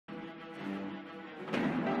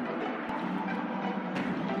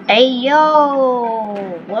Hey yo!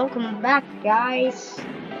 Welcome back, guys.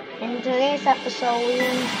 In today's episode,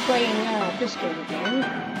 we're playing this game again.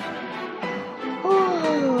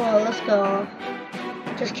 Oh, let's go.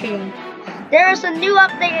 Just kidding. There's a new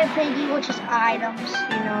updated thingy, which is items.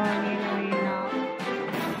 You know.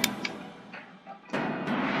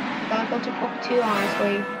 Gonna go to book 2,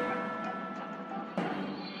 honestly.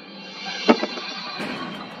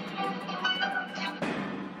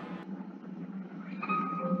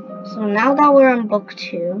 So now that we're in book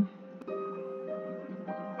 2.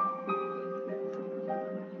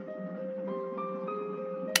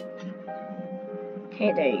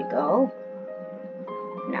 Okay, there you go.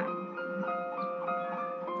 Now,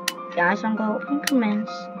 guys, I'm going to open commands,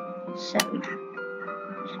 set map,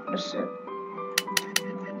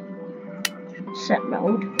 set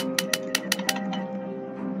mode.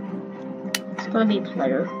 It's going to be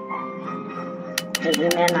player. Maybe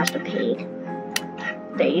man master paid.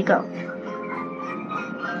 There you go.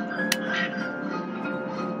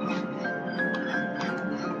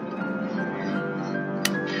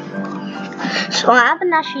 So I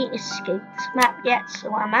haven't actually escaped this map yet,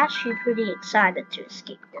 so I'm actually pretty excited to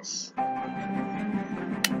escape this.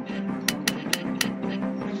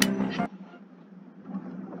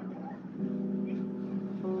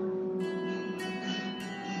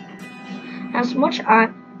 As much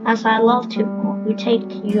as I love to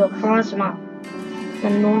retake you across the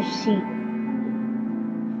North Sea,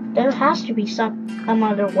 there has to be some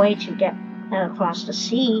other way to get across the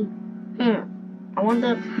sea. I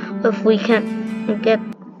wonder if we can get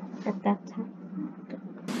at that time.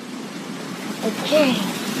 Okay.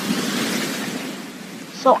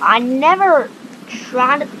 So I never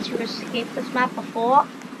tried to escape this map before,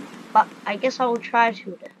 but I guess I will try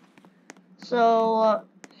to. So,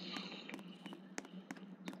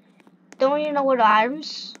 don't you know what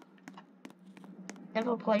items?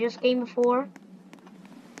 Never played this game before.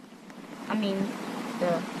 I mean,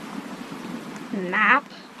 the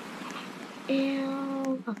map.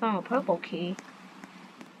 And I found a purple key.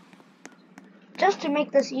 Just to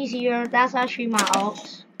make this easier, that's actually my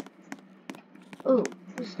alt. Ooh,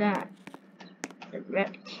 what's that? The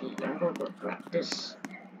red key. I'm gonna go grab this.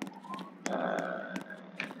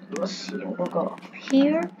 Let's see. I'm gonna go up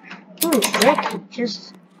here. Ooh, red key.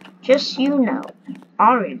 Just you know,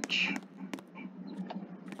 orange.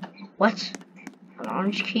 What? An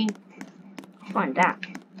orange key? I'll find that.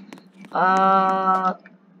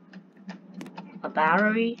 A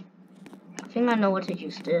battery. I think I know what to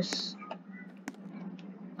use this.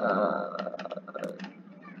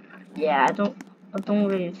 Yeah, I don't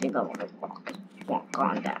really think I want to walk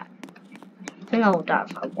on that. I think I will die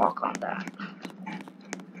if I walk on that.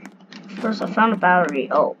 First, I found a battery.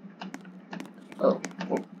 Oh,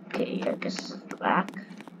 okay. I guess it's the back.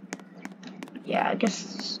 Yeah, I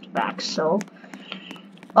guess it's the back. So,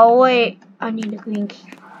 oh wait, I need a green key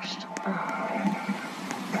first.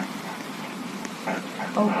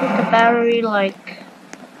 I'll put the battery like.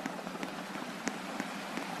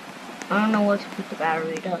 I don't know what to put the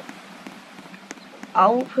battery up.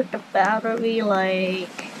 I'll put the battery like,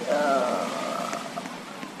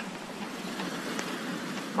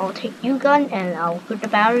 I'll take you gun and I'll put the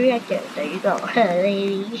battery right there. There you go.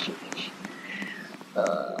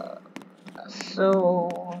 So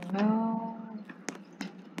now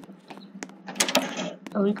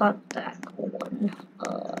we got that one.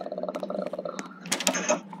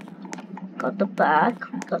 Got the back.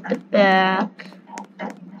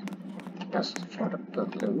 That's for the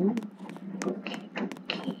blue.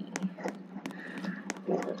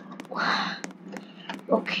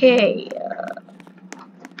 Okay.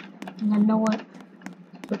 I know what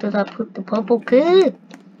did I put the purple key?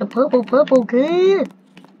 The purple key.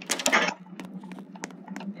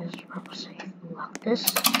 There's the purple safe. Lock this.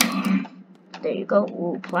 There you go.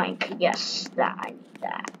 Ooh, plank. Yes, I need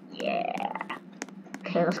that. Yeah.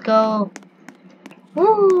 Okay, let's go.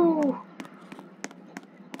 Woo!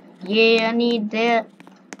 Yeah, I need that.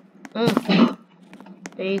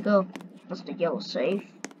 There you go. That's the yellow safe.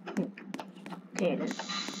 Okay, then.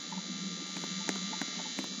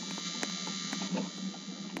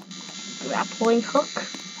 Grappling hook.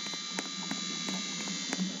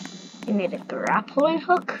 You need a grappling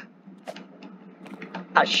hook.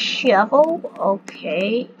 A shovel.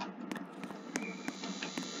 Okay.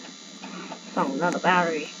 Found another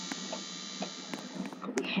battery.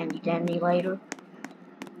 Could be handy dandy later.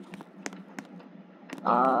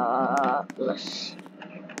 Let's see.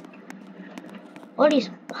 What are these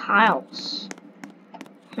piles?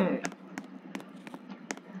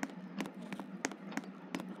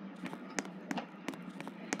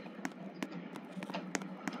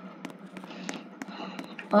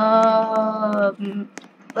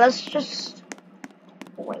 Let's just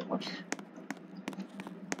wait. What?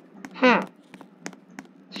 Huh?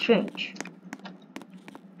 Strange.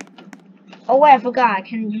 Oh wait, I forgot. I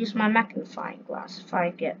can use my magnifying glass if I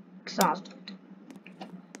get exhausted.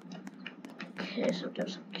 Okay, so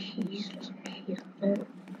there's some keys. There's some keys there.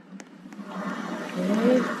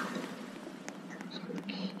 Okay. Some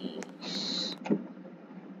keys.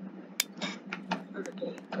 Where did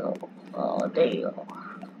they go? Oh, there you are.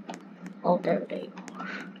 Oh, there they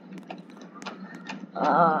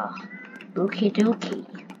are. Dookie dookie.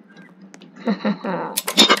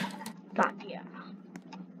 God, yeah.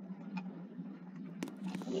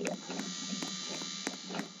 Yeah.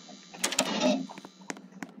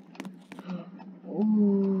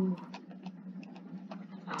 Ooh.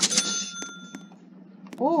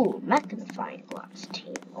 Ooh, magnifying glass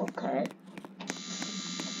team. Okay.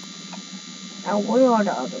 Now, where are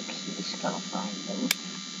the other keys? Gotta find them.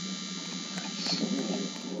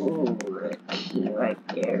 Ooh, the key right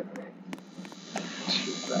there.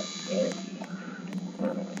 Two right there.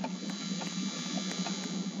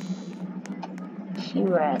 Key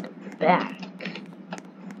right at the back.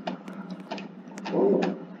 Ooh,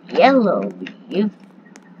 yellow.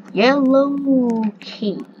 Yellow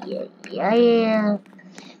key.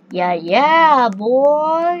 Yeah,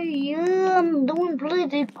 boy. Yeah, I'm doing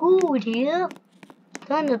pretty good here.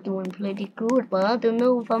 Kinda doing pretty good, but I don't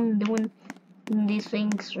know if I'm doing these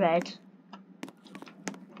things right.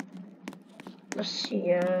 Let's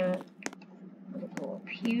see, go up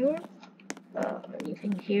here.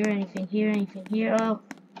 Anything here, anything here, anything here. Oh,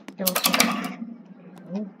 there was something.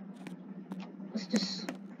 Oh. Let's just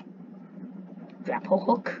grab a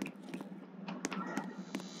hook.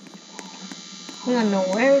 I don't know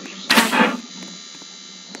where to start.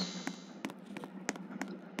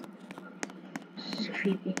 This is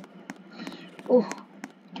creepy. Oh,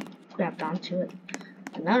 grabbed onto it.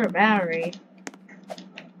 Another battery.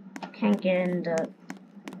 Can't get in the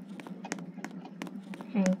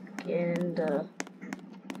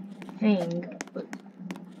thing, but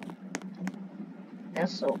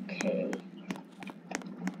that's okay.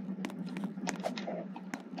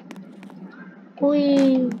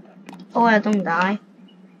 Whee! Oh, I don't die.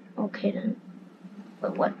 Okay then.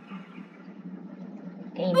 But what?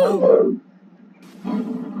 Game over.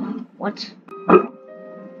 What?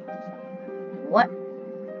 What?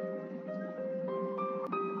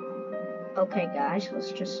 Okay guys,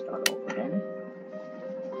 let's just start over then.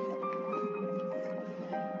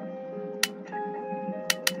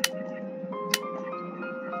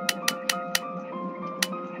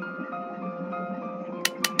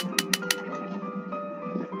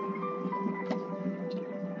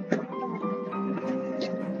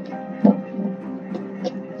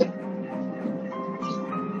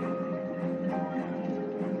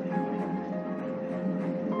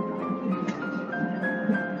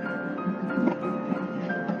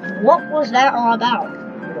 What was that all about?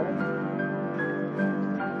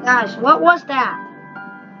 Guys, what was that?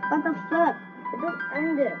 What the flip? It just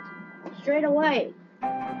ended. Straight away.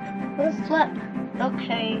 What a flip.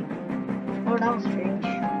 Okay. Oh, that was strange.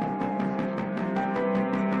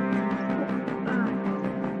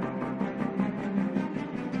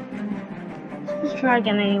 Let's try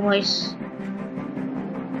again anyways.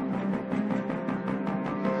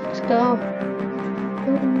 Let's go.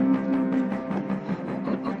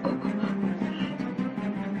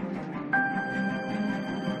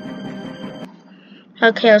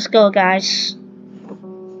 Okay, let's go, guys.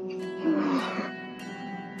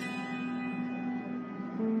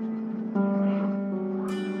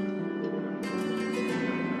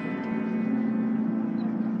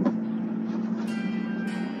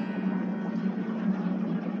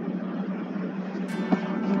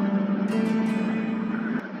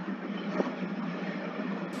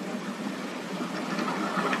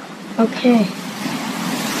 Okay.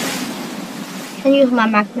 Can use my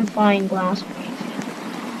magnifying glass.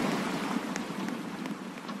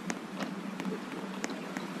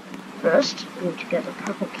 First, we need to get the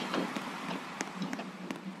purple key.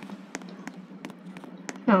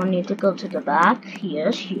 Now we need to go to the back.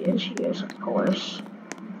 Yes, of course.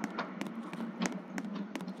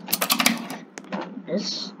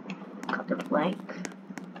 This. Cut the blank.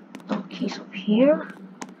 No keys up here.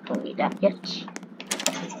 Don't need that yet.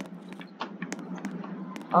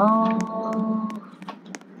 Oh.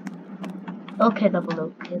 Okay, the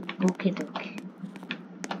blue kid. Okie dokie.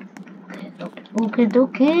 Okay,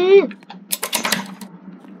 dokie.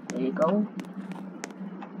 There you go.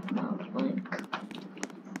 Now blank.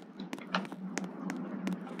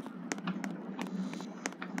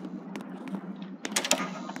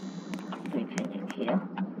 Anything in here?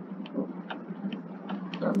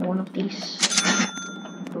 one of these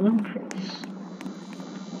blueprints.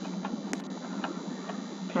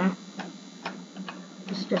 Okay.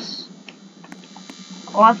 What's this?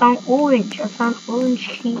 Oh, I found orange. I found orange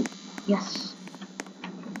key. Yes.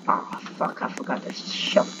 Oh, fuck. I forgot this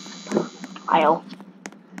shelf pile.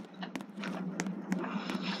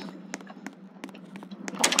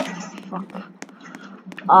 Fuck.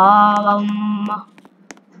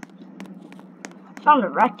 Found a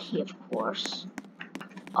red key, of course.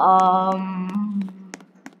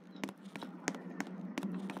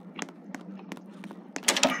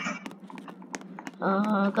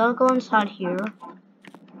 Gotta go inside here.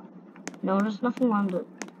 No, there's nothing on the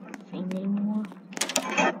thing anymore.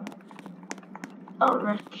 Oh,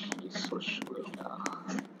 red keys, literally.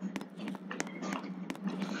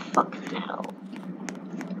 Fucking hell.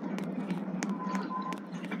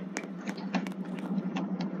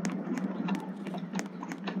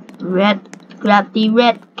 Red, grab the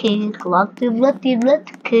red key, grab the red key,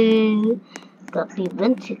 grab the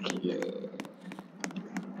red key.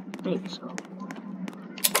 I think so.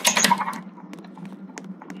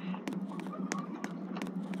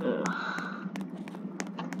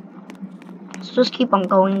 Let's just keep on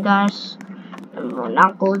going, guys. And we're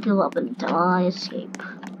not going to give up until I escape.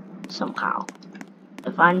 Somehow.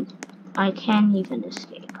 If I can't even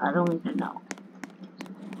escape. I don't even know.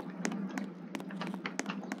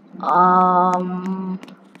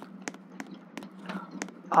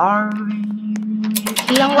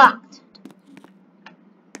 Key unlocked.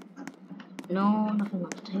 No, nothing on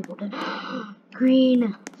the table there.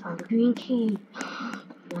 Green. Found a green key.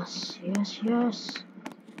 Yes, yes, yes.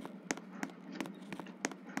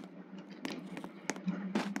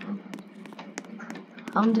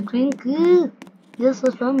 Found the green key. Yes,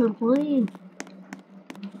 I found the green.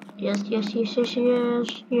 Yes, yes, yes, yes,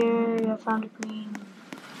 yes. Yeah, I found the green.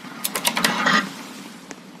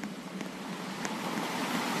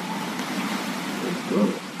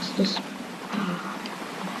 Ooh, what's this?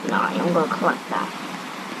 No, I'm gonna collect that.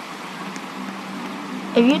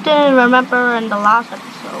 If you didn't remember in the last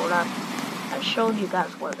episode, I showed you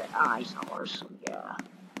guys where the eyes are, so yeah.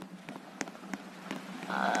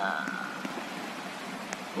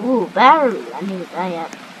 Ooh, battery. I need that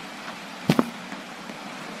yet.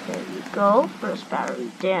 There you go. First battery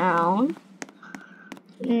down.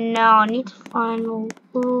 Now I need to find a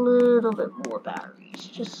little bit more batteries.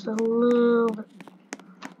 Just a little bit.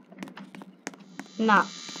 Not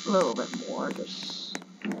a little bit more. There's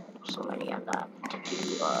so many on that to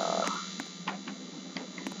do.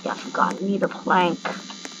 Yeah, I forgot. I need a plank.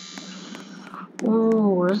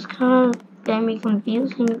 Ooh, this kind of getting me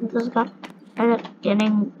confusing. This guy ended up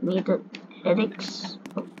getting me the headaches.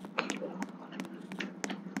 Okay.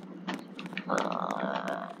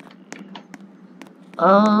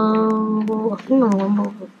 Oh, I think I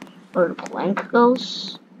remember where the plank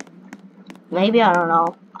goes. Maybe, I don't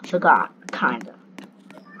know. I forgot.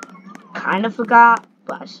 Kinda forgot,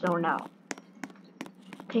 but I still know.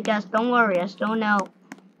 Okay, guys, don't worry. I still know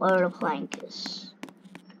where the plank is.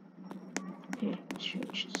 Okay,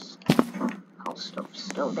 just how stuff's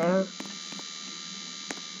still there.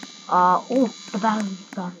 Oh, the battery.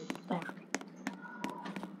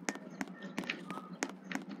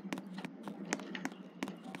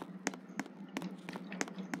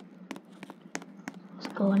 Let's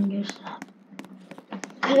go and use that.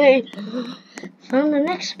 Okay, found the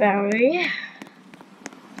next battery.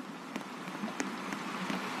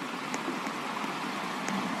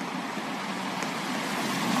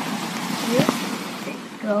 There you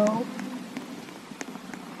go.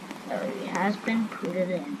 Battery has been put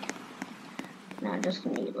in. Now I just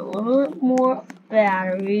need a little bit more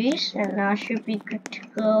batteries, and I should be good to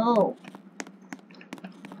go.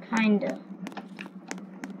 Kinda.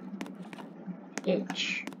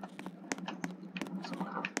 Itch.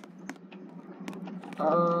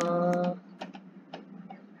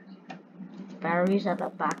 Batteries at the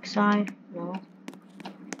back side? No.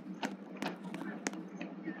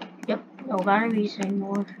 Yep, no batteries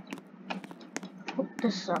anymore. Oh,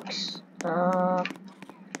 this sucks.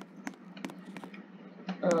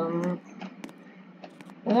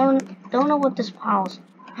 Don't know what this pile's.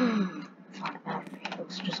 Found a battery.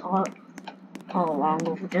 It's just all along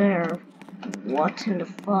over there. What in the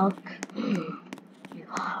fuck? You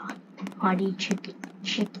hardy cheeky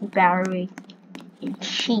battery. You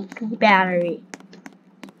cheeky battery.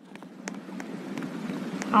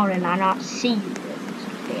 How did I not see you? It's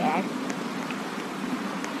bad.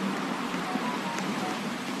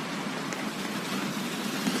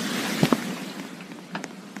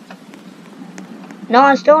 No,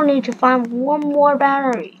 I still need to find one more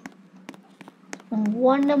battery.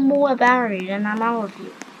 One more battery, then I'm out of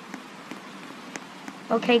here.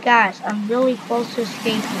 Okay, guys, I'm really close to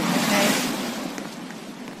escaping, okay?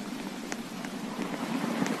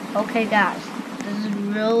 Okay, guys, this is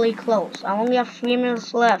really close. I only have 3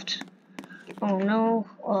 minutes left. Oh no,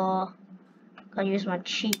 gotta use my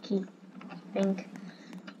cheeky thing.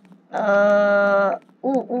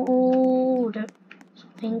 Ooh, there's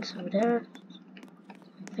things over there.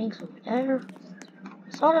 Things over there. I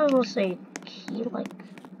thought it was a key, like,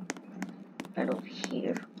 right over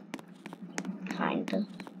here. Kinda.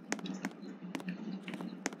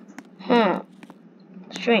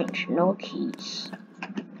 Strange, no keys.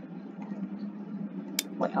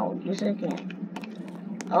 Wait, I'll use it again.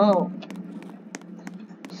 Oh.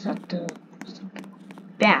 Is that the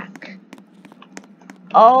back?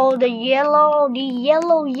 Oh, the yellow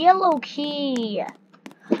key.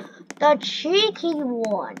 The cheeky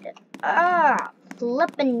one. Ah,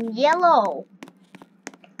 flippin' yellow.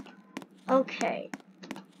 Okay.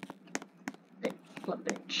 The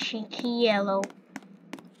flippin' cheeky yellow.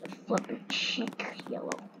 The flippin' cheek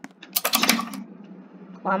yellow.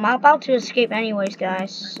 Well, I'm about to escape anyways,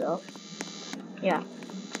 guys, so, yeah.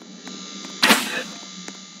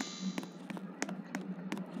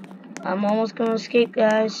 I'm almost gonna escape,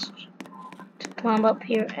 guys. To climb up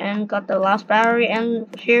here and got the last battery, and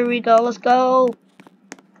here we go, let's go!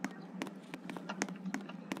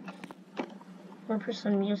 I'm gonna put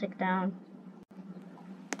some music down.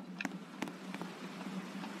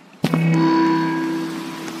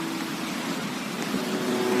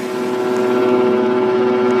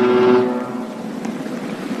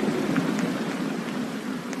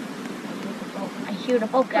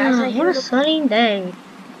 Beautiful, guys. What a sunny day.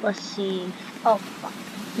 Let's see. Oh, fuck.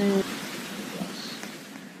 Yes.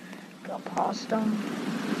 Go past them.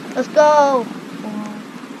 Let's go.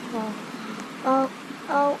 Ow,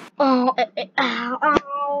 ow.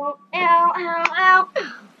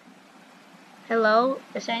 Hello?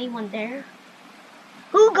 Is anyone there?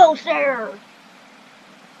 Who goes there?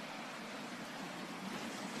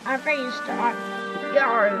 I'm afraid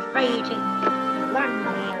you're afraid to learn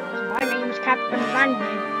them. My name is Captain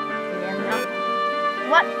Bundy.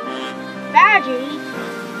 What? Badgie?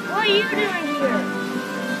 What are you doing here?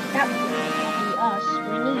 That would be us.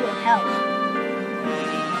 We need your help.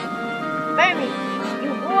 Baby, you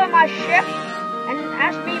board my ship and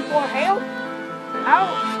ask me for help? How?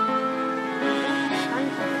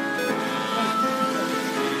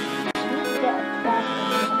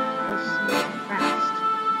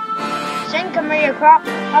 Sink me across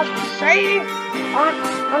the sea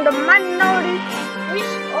on the minority. We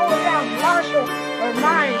slow down Marshall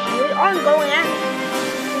reminds you ongoing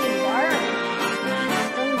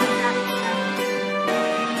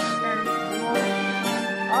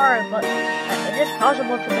Alright, but it is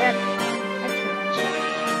possible to get entrance.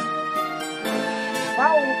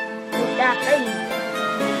 How would that be?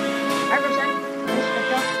 Ever since Mr.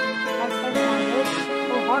 Duck has been my lips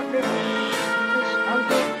so heartless, this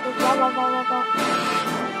uncle, blah blah blah blah blah.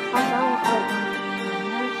 I found out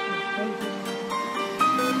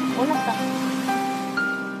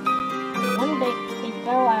one day they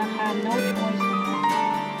felt I had no choice.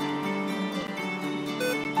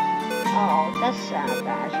 Oh, that's sad,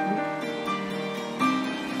 Ashley.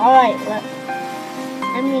 Alright,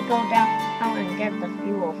 let me go down and get the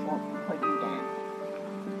fuel for you then.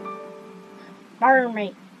 Pardon me,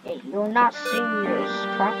 you're not serious,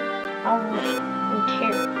 Croc. I will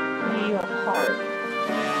tear you apart.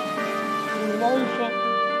 You really think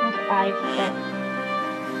I've been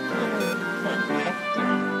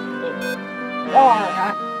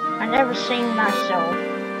I never seen myself,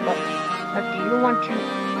 but do you want to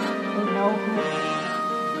know who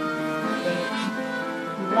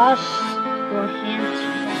lost your hands?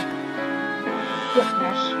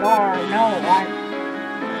 Goodness, no,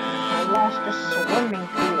 I lost a swimming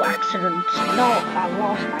pool accident. No, I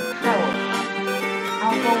lost my throat.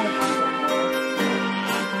 I'll go with you.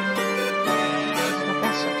 It's the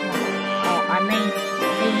best of you. Oh, I may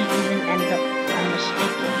even end up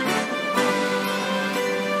mistaken.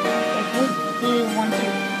 If we want to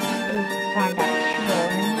find out sure,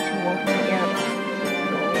 we need to work together.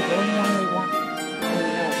 We're the only one who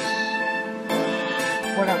knows.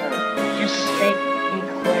 Whatever, just stay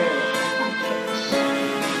clear of my case.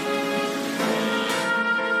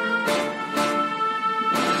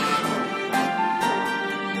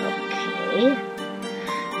 Okay.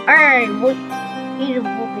 Alright, we'll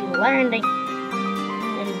be landing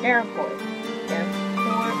in the airport.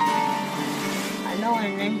 I know an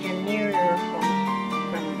engineer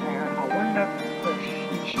from there. I wonder if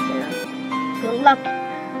he's there. Good luck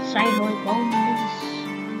sailing on this.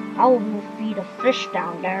 I will feed a fish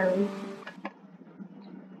down there.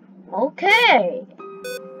 Okay.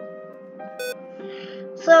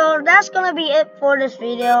 So that's gonna be it for this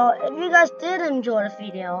video. If you guys did enjoy the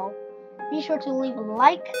video, be sure to leave a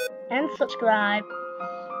like and subscribe.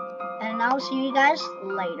 And I'll see you guys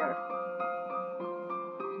later.